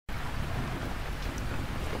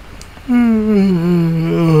Yo,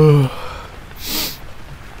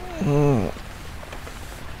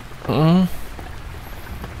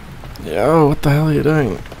 what the hell are you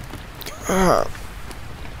doing?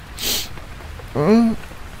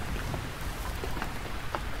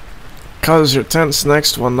 Cause your tent's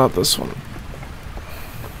next one, not this one.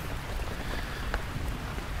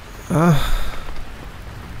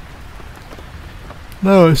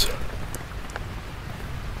 No, it's...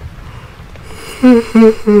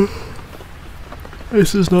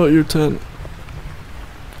 This is not your tent.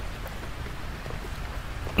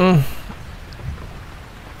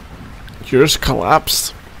 Yours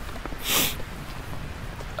collapsed.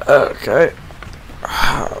 Okay.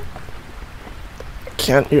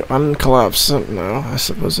 Can't you uncollapse it? No, I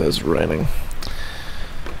suppose it's raining.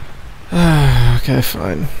 Okay,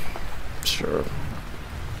 fine. Sure.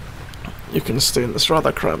 You can stay in this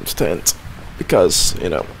rather cramped tent because, you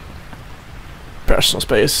know, personal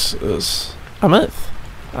space is a myth,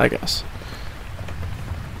 I guess.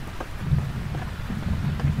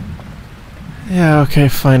 Yeah, okay,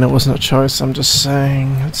 fine, it wasn't a choice, I'm just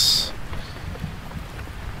saying, it's...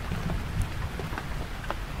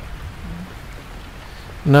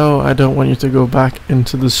 No, I don't want you to go back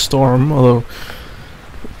into the storm, although...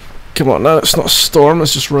 Come on, no, it's not a storm,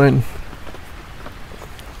 it's just rain.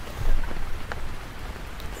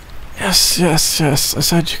 Yes, yes, yes, I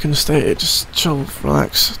said you can stay, just chill,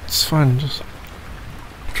 relax, it's fine, just...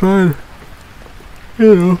 Try,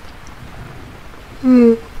 you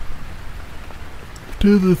know...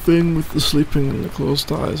 Do the thing with the sleeping and the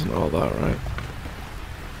closed eyes and all that, right?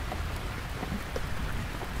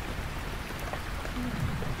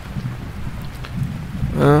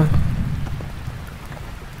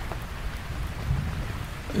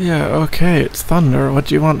 Yeah, okay, it's thunder. What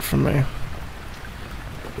do you want from me?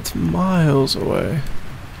 It's miles away.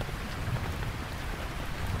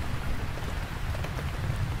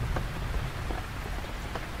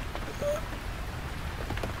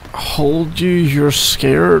 Hold you, you're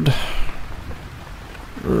scared?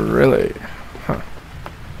 Really? Huh.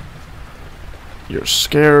 You're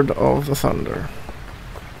scared of the thunder.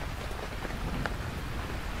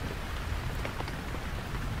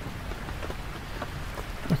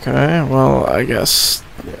 Okay, well, I guess,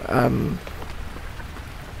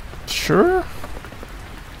 sure?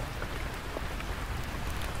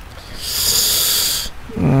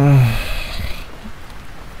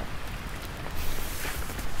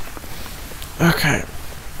 Okay.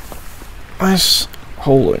 Nice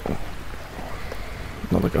holing.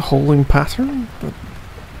 Not like a holing pattern, but...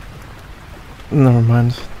 Never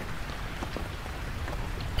mind.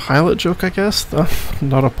 Pilot joke, I guess?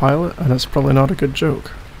 Not a pilot, and it's probably not a good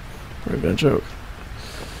joke. Or even a joke.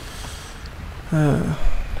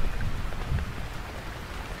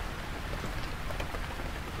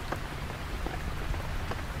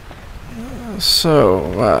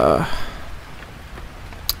 So,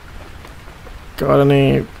 got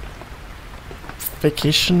any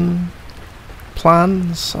vacation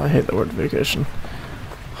plans? I hate the word vacation.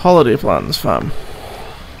 Holiday plans, fam.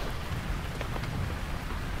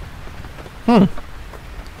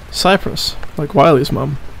 Cyprus, like Wiley's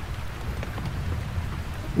mum.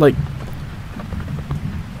 Like,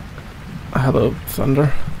 hello,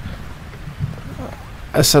 Thunder.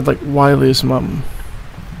 I said like Wiley's mum.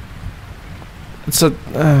 It's a,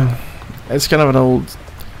 it's kind of an old,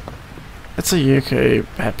 it's a UK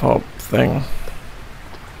hip hop thing.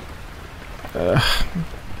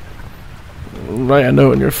 Write a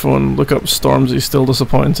note on your phone, look up Stormzy Still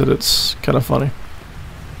Disappointed, it's kind of funny.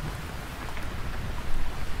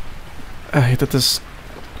 I hate that this...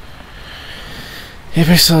 Yeah,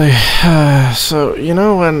 basically, so, you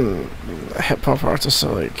know when hip-hop artists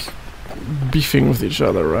are, like, beefing with each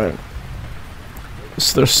other, right?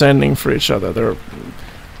 So they're sending for each other, they're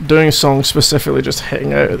doing songs specifically just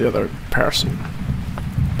hitting out at the other person.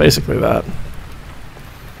 Basically that.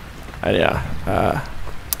 And yeah,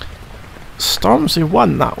 Stormzy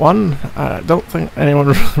won that one. I don't think anyone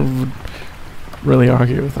would really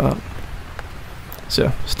argue with that. So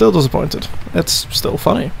yeah, still disappointed. It's still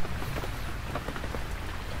funny.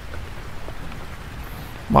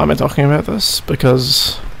 Why am I talking about this?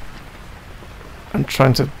 Because I'm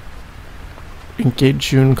trying to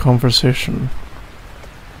engage you in conversation.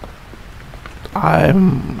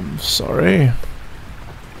 I'm sorry.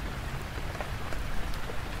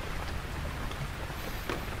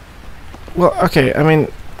 Well, okay, I mean,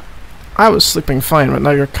 I was sleeping fine, but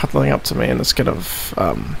now you're cuddling up to me and it's kind of,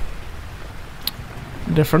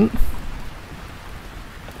 different.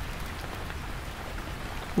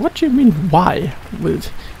 What do you mean, why?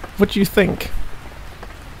 What do you think?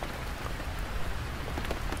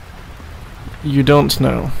 You don't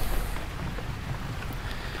know.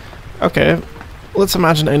 Okay, let's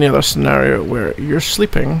imagine any other scenario where you're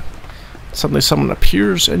sleeping, suddenly someone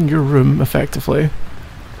appears in your room, effectively,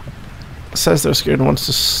 says they're scared and wants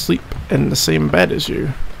to sleep in the same bed as you.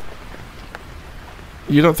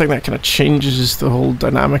 You don't think that kind of changes the whole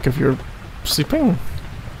dynamic of your sleeping?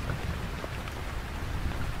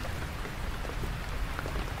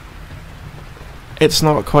 It's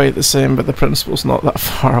not quite the same, but the principle's not that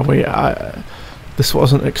far away. This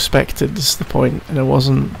wasn't expected, is the point, and it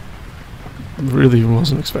wasn't... really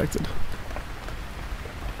wasn't expected.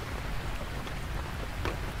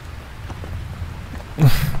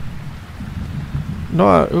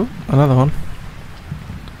 No, ooh, another one.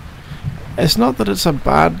 It's not that it's a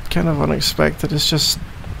bad kind of unexpected, it's just...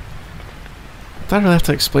 I don't really have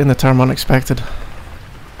to explain the term unexpected.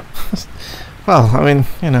 Well, I mean,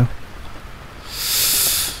 you know.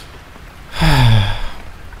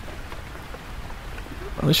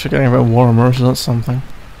 At least you're getting a bit warmer, so that's something.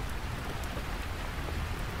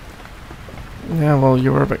 Yeah, well,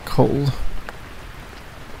 you were a bit cold.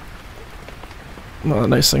 One of the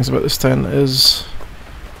nice things about this tent is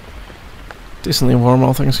decently warm,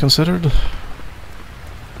 all things considered.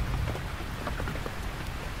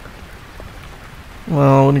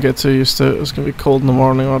 Well, I wouldn't get too used to it. It was going to be cold in the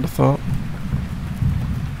morning, I'd have thought.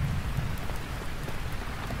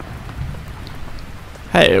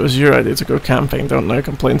 Hey, it was your idea to go camping. Don't now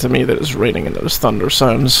complain to me that it's raining and there's thunder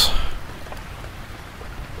sounds.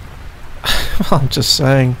 Well, I'm just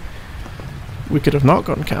saying. We could have not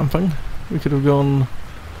gone camping. We could have gone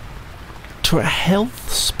to a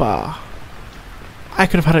health spa. I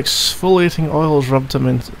could have had exfoliating oils rubbed them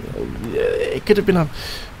in. It could have been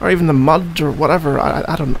or even the mud or whatever.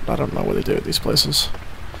 I don't know what they do at these places.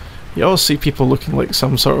 You always see people looking like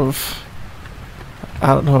some sort of,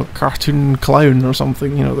 I don't know, cartoon clown or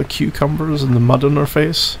something. You know, the cucumbers and the mud on their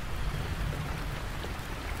face.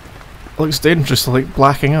 It looks dangerous, like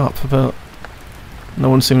blacking up, but no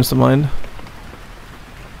one seems to mind.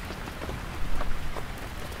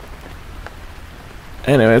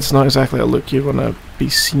 Anyway, it's not exactly a look you want to be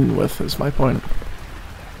seen with, is my point.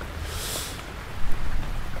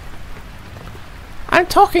 I'm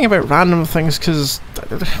talking about random things because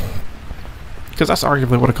that's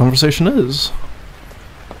arguably what a conversation is.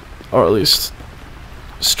 Or at least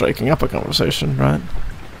striking up a conversation, right?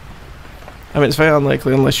 I mean, it's very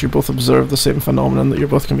unlikely unless you both observe the same phenomenon that you're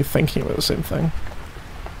both going to be thinking about the same thing.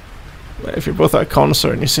 If you're both at a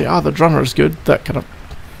concert and you say, the drummer's good, that kind of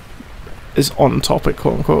is on topic,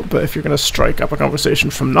 quote unquote, but if you're going to strike up a conversation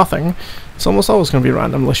from nothing, it's almost always going to be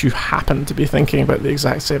random unless you happen to be thinking about the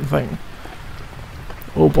exact same thing.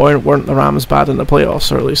 Oh boy, weren't the Rams bad in the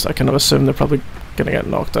playoffs, or at least I kind of assume they're probably going to get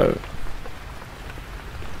knocked out.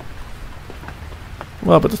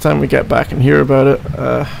 Well, by the time we get back and hear about it,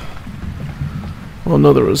 we'll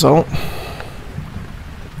know the result.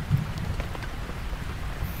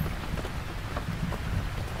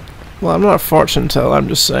 Well, I'm not a fortune teller. I'm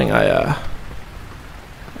just saying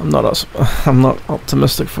I'm not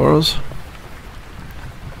optimistic for us.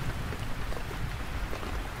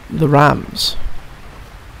 The Rams,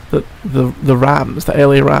 the Rams, the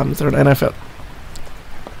LA Rams. They're an NFL.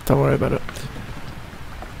 Don't worry about it.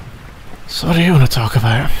 So, what do you want to talk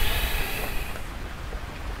about?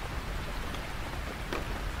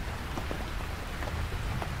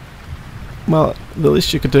 Well, the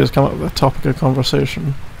least you could do is come up with a topic of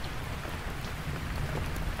conversation.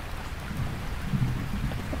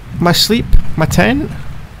 My sleep, my tent,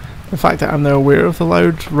 the fact that I'm now aware of the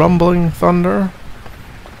loud rumbling thunder.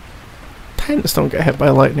 Tents don't get hit by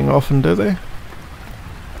lightning often, do they?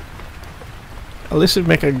 At least it'd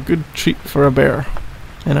make a good treat for a bear,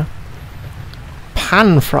 you know?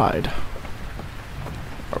 Pan-fried.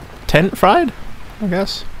 Or tent-fried, I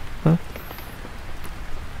guess. Huh?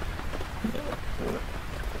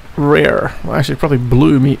 Rare. Well, actually, probably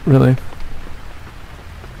blue meat, really.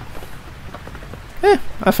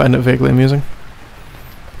 I find it vaguely amusing.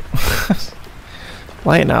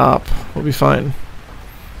 Lighten up, we'll be fine.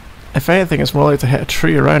 If anything, it's more likely to hit a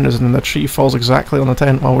tree around us and then the tree falls exactly on the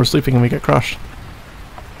tent while we're sleeping and we get crushed.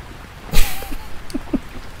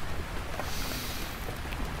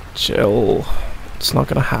 Chill. It's not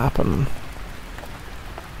gonna happen.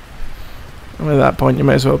 I mean, at that point you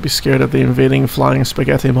might as well be scared of the invading flying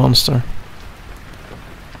spaghetti monster.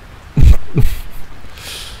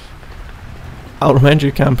 I'll remind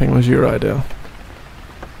you, camping was your idea.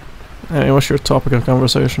 Anyway, what's your topic of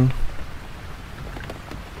conversation?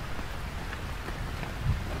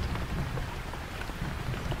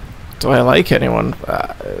 Do I like anyone?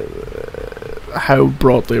 How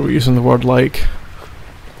broadly are we using the word like?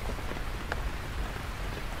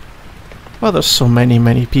 Well, there's so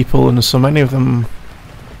many people, and so many of them...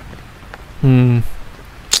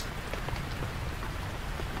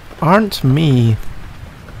 aren't me.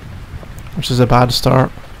 Which is a bad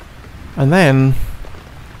start. And then...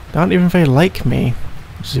 they aren't even very like me.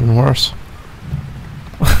 Which is even worse.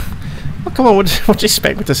 Well, come on, what do you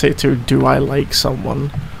expect me to say to do I like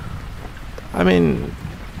someone? I mean...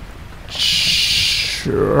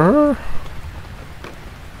 sure...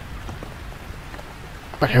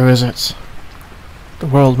 but who is it? The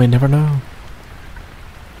world may never know.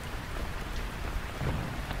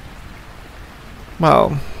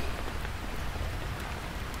 Well...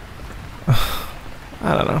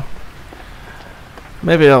 I don't know.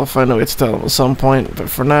 Maybe I'll find a way to tell them at some point, but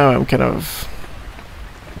for now I'm kind of...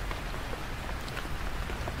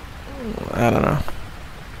 I don't know.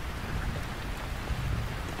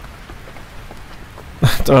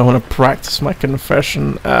 Do I want to practice my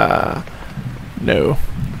confession? No.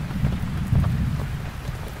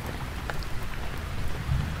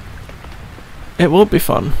 It will be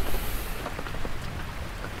fun.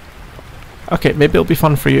 Okay, maybe it'll be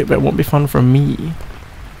fun for you, but it won't be fun for me.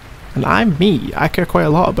 And I'm me. I care quite a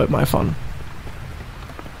lot about my fun.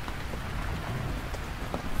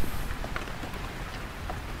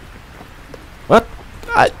 What?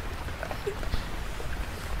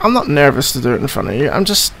 I'm not nervous to do it in front of you. I'm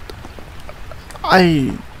just...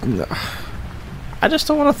 I just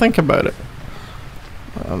don't want to think about it.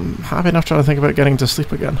 I'm happy enough trying to think about getting to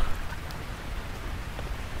sleep again.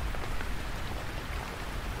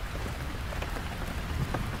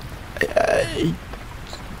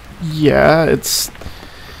 Yeah, it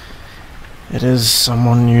is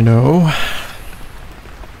someone you know.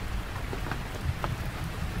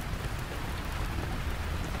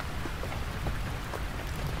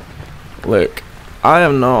 Look, I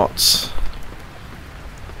am not...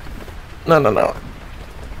 No.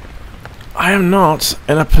 I am not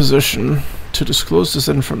in a position to disclose this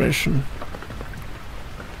information.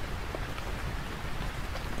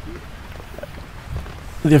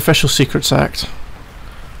 The Official Secrets Act.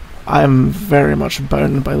 I am very much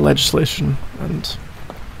bound by legislation and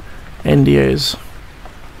NDAs.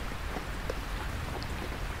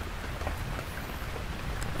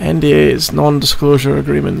 NDAs, non-disclosure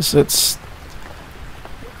agreements, it's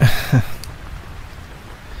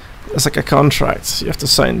it's like a contract you have to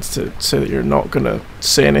sign to say that you're not going to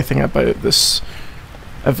say anything about this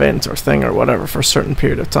event or thing or whatever for a certain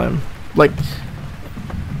period of time. Like,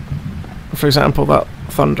 for example, that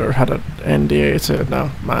Thunder had an NDA to...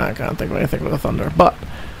 no, I can't think of anything with a Thunder, but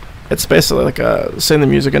it's basically like say in the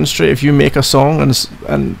music industry, if you make a song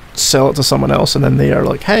and sell it to someone else and then they are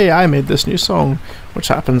like, hey, I made this new song, which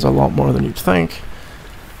happens a lot more than you'd think.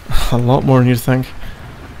 A lot more than you'd think.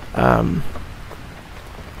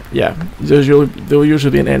 Yeah, there'll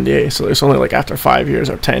usually be an NDA, so it's only like after 5 years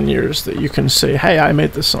or 10 years that you can say, hey, I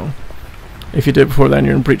made this song. If you do it before then,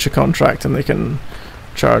 you're in breach of contract and they can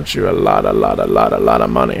charge you a lot of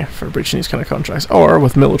money for breaching these kind of contracts. Or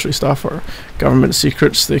with military stuff or government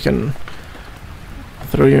secrets, they can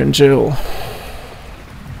throw you in jail.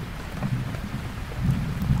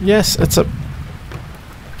 Yes, it's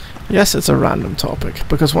a random topic,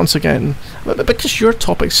 because once again, because your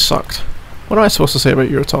topic sucked. What am I supposed to say about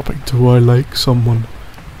your topic? Do I like someone?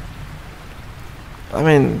 I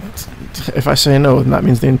mean, if I say no, then that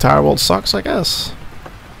means the entire world sucks, I guess.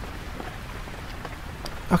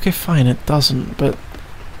 Okay, fine, it doesn't, but...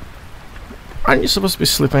 aren't you supposed to be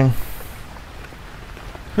sleeping?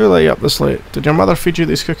 Who let you up this late? Did your mother feed you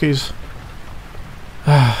these cookies?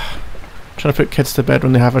 Trying to put kids to bed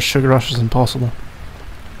when they have a sugar rush is impossible.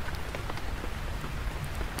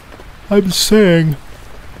 I'm saying...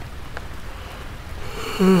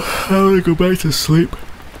 I want to go back to sleep.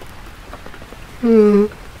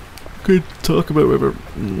 Could talk about whatever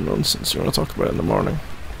nonsense you want to talk about in the morning.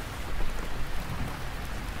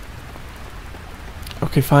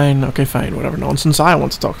 Okay, fine, whatever nonsense I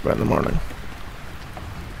want to talk about in the morning.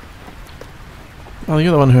 Well,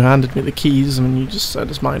 you're the one who handed me the keys, and you just said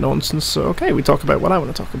it's my nonsense, so okay, we talk about what I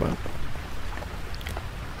want to talk about.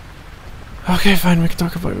 Okay, fine, we can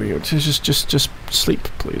talk about it. Just sleep,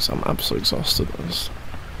 please. I'm absolutely exhausted.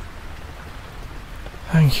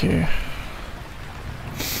 Thank you.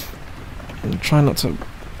 And try not to,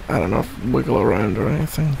 I don't know, wiggle around or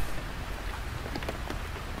anything.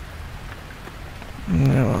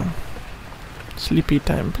 Yeah, well, sleepy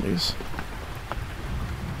time, please.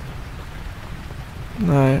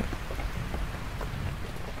 Night.